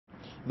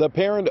The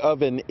parent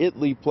of an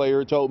Italy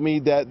player told me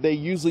that they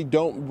usually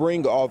don't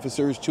bring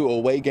officers to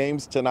away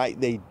games. Tonight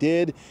they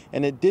did,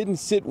 and it didn't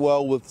sit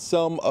well with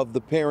some of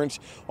the parents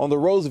on the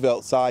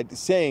Roosevelt side,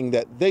 saying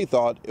that they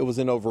thought it was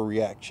an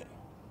overreaction.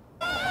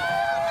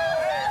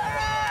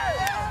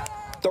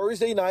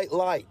 Thursday night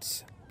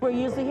lights. We're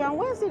usually here on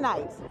Wednesday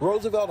nights.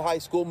 Roosevelt High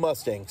School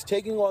Mustangs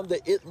taking on the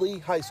Italy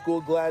High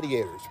School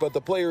Gladiators, but the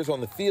players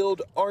on the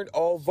field aren't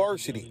all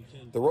varsity.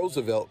 The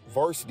Roosevelt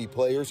varsity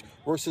players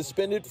were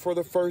suspended for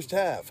the first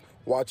half,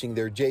 watching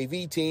their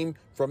JV team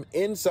from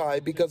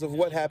inside because of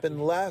what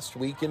happened last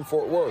week in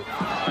Fort Worth.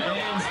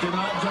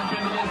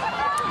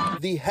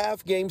 The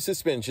half-game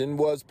suspension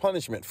was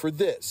punishment for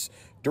this.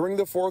 During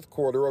the fourth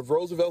quarter of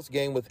Roosevelt's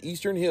game with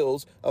Eastern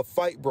Hills, a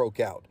fight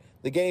broke out.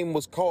 The game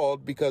was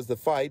called because the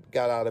fight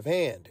got out of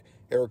hand.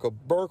 Erica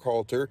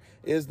Burkhalter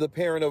is the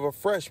parent of a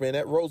freshman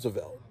at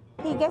Roosevelt.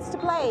 He gets to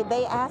play.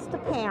 They asked the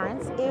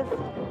parents if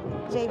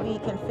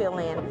JV can fill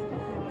in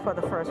for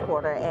the first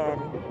quarter, and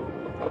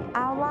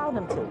I allowed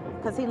him to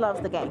because he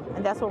loves the game,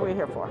 and that's what we're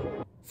here for.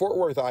 Fort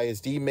Worth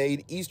ISD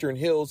made Eastern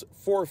Hills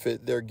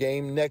forfeit their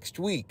game next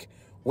week.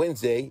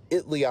 Wednesday,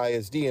 Italy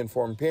ISD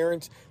informed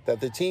parents that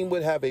the team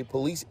would have a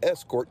police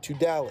escort to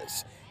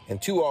Dallas,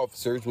 and 2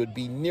 officers would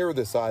be near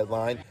the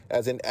sideline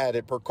as an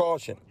added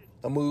precaution,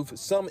 a move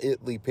some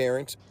Italy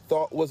parents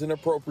thought was an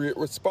appropriate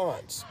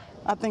response.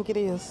 I think it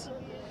is.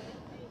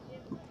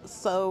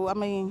 So, I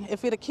mean,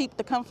 if it'll keep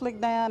the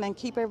conflict down and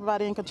keep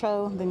everybody in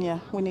control, then yeah,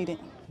 we need it.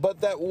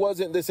 But that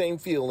wasn't the same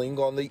feeling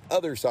on the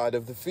other side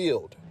of the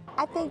field.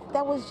 I think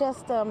that was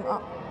just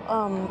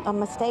a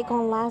mistake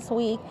on last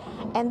week,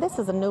 and this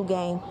is a new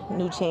game,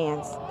 new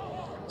chance.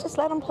 Just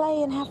let them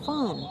play and have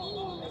fun.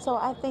 So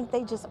I think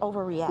they just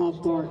overreact.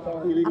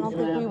 I don't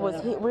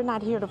think we're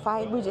not here to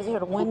fight. We're just here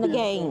to win the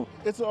game.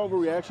 It's an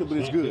overreaction, but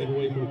it's good.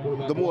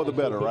 The more the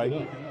better,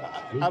 right?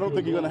 I don't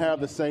think you're going to have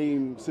the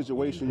same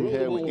situation you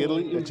had with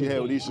Italy that you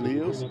had with Eastern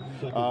Hills.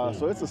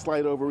 So it's a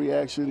slight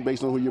overreaction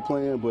based on who you're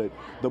playing, but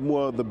the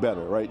more the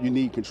better, right? You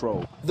need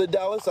control. The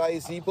Dallas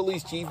ISD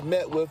police chief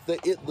met with the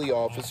Italy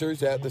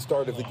officers at the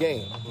start of the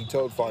game. He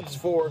told Fox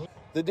 4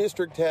 the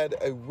district had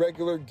a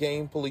regular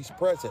game police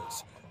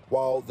presence.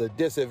 While the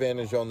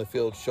disadvantage on the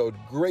field showed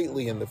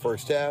greatly in the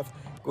first half,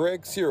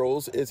 Greg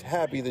Searles is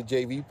happy the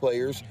JV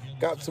players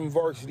got some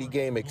varsity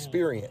game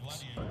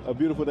experience. A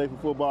beautiful day for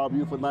football,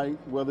 beautiful night,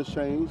 weather's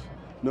changed,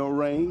 no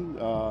rain.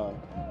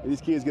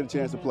 These kids get a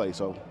chance to play,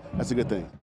 so that's a good thing.